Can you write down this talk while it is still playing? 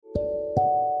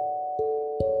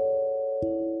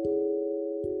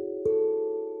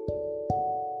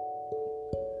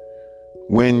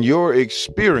When your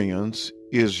experience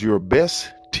is your best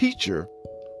teacher,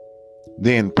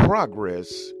 then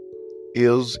progress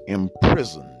is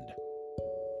imprisoned.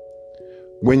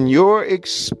 When your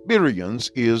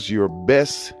experience is your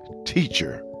best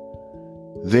teacher,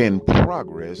 then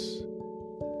progress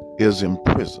is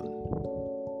imprisoned.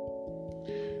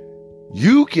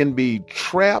 You can be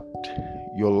trapped,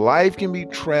 your life can be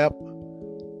trapped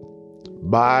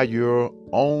by your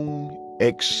own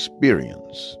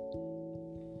experience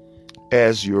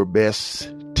as your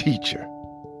best teacher.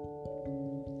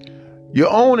 Your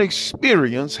own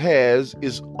experience has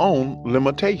its own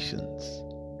limitations.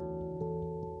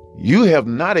 You have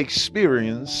not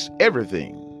experienced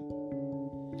everything.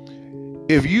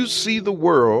 If you see the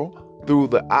world through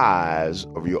the eyes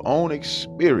of your own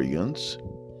experience,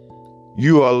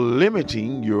 you are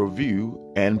limiting your view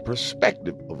and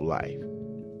perspective of life.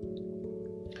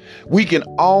 We can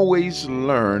always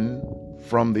learn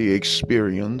from the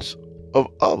experience of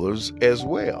others as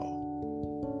well.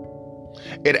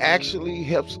 It actually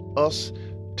helps us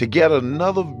to get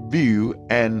another view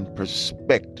and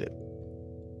perspective.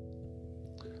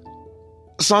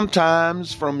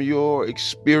 Sometimes from your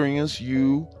experience,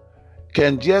 you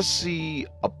can just see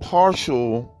a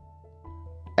partial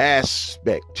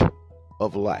aspect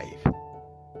of life.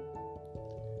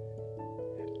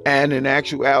 And in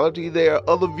actuality, there are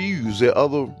other views, there are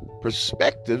other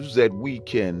perspectives that we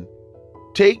can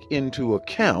take into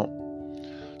account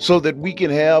so that we can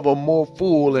have a more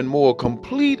full and more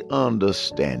complete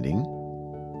understanding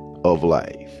of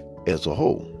life as a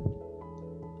whole.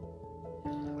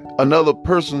 Another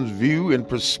person's view and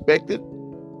perspective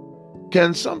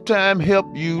can sometimes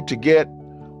help you to get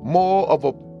more of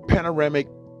a panoramic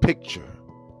picture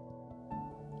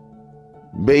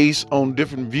based on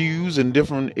different views and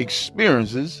different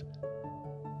experiences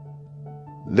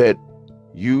that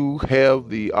you have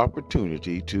the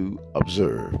opportunity to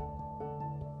observe.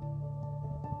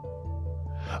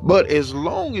 But as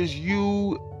long as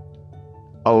you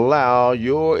allow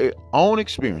your own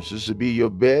experiences to be your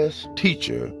best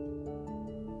teacher,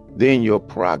 then your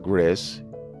progress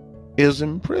is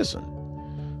imprisoned.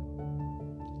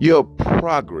 Your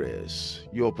progress,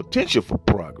 your potential for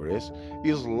progress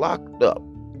is locked up.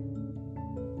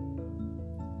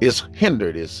 It's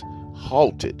hindered, it's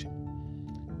halted.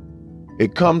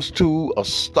 It comes to a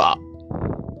stop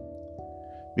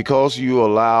because you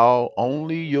allow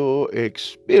only your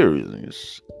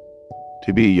experience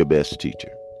to be your best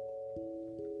teacher.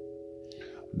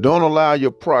 Don't allow your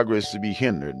progress to be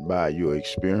hindered by your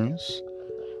experience.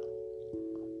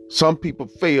 Some people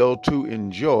fail to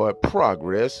enjoy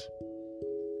progress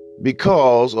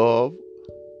because of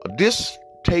a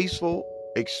distasteful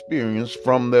experience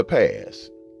from their past.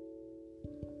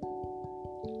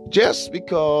 Just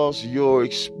because your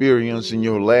experience in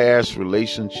your last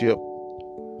relationship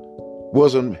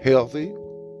wasn't healthy,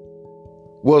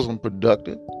 wasn't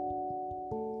productive,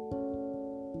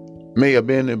 may have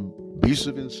been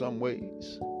abusive in some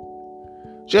ways,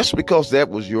 just because that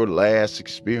was your last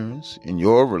experience in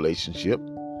your relationship,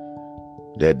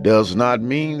 that does not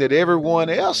mean that everyone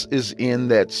else is in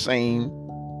that same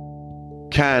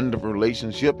kind of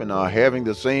relationship and are having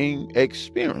the same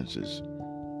experiences.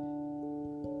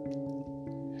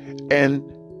 And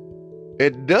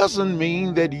it doesn't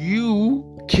mean that you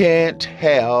can't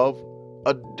have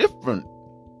a different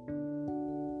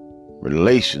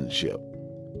relationship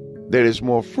that is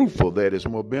more fruitful, that is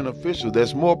more beneficial,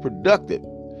 that's more productive,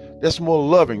 that's more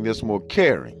loving, that's more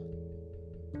caring.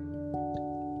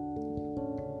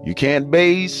 You can't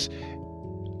base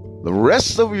the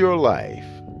rest of your life,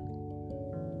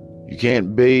 you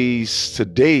can't base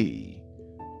today,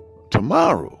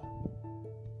 tomorrow,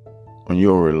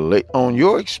 on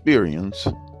your experience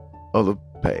of the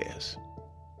past.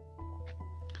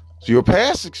 So your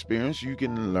past experience you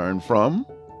can learn from.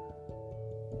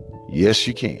 Yes,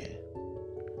 you can.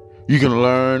 You can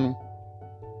learn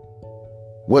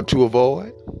what to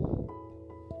avoid.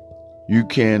 You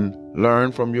can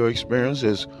learn from your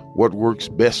experiences what works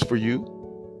best for you.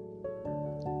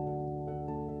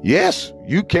 Yes,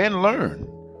 you can learn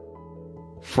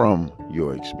from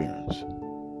your experience.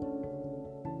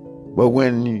 But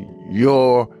when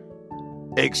your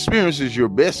experience is your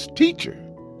best teacher,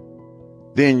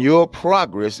 then your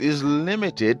progress is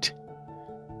limited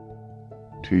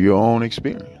to your own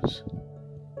experience.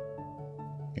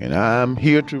 And I'm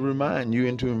here to remind you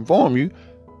and to inform you,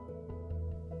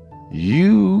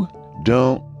 you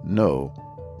don't know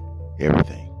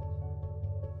everything.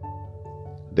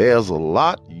 There's a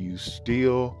lot you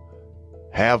still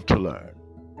have to learn.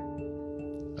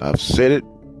 I've said it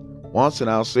once and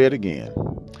I'll say it again.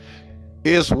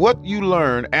 It's what you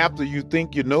learn after you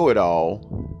think you know it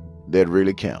all that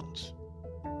really counts.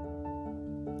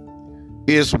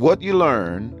 It's what you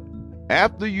learn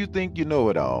after you think you know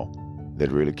it all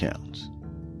that really counts.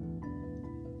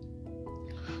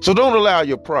 So don't allow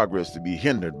your progress to be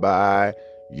hindered by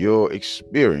your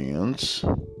experience.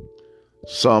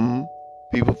 Some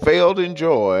people fail to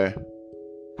enjoy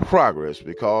progress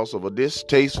because of a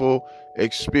distasteful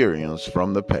experience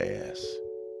from the past.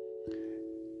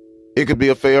 It could be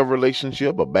a failed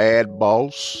relationship, a bad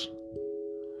boss.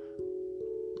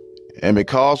 And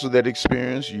because of that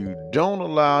experience, you don't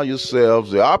allow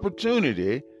yourselves the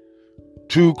opportunity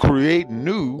to create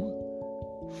new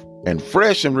and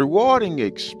fresh and rewarding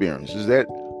experiences that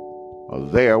are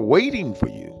there waiting for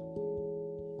you.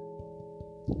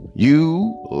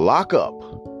 You lock up.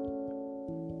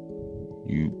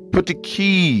 You put the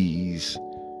keys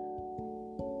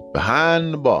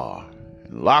behind the bar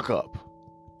and lock up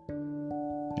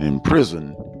and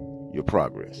imprison your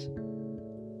progress.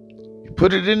 You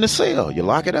put it in the cell. You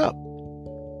lock it up.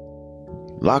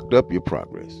 Locked up your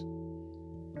progress.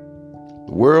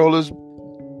 The world is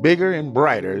bigger and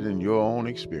brighter than your own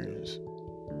experience.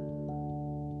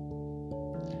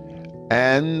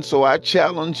 And so I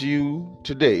challenge you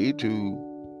today to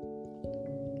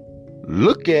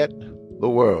look at the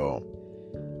world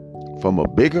from a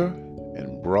bigger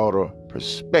and broader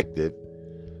perspective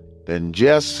than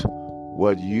just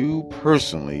what you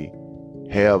personally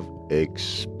have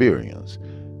experienced.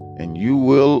 And you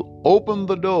will open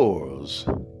the doors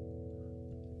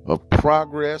of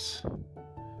progress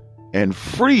and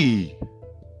free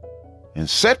and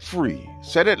set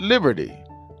at liberty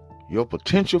your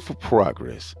potential for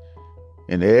progress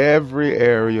in every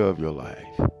area of your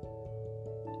life.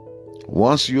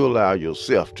 Once you allow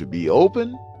yourself to be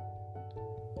open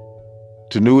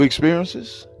to new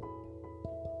experiences,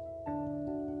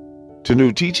 to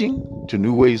new teaching, to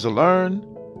new ways to learn,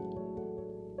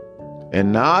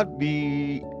 and not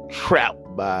be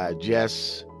trapped by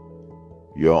just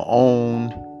your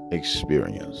own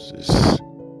experiences.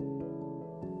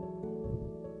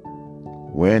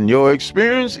 When your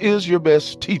experience is your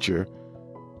best teacher,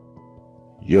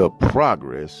 your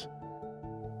progress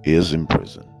is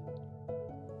imprisoned.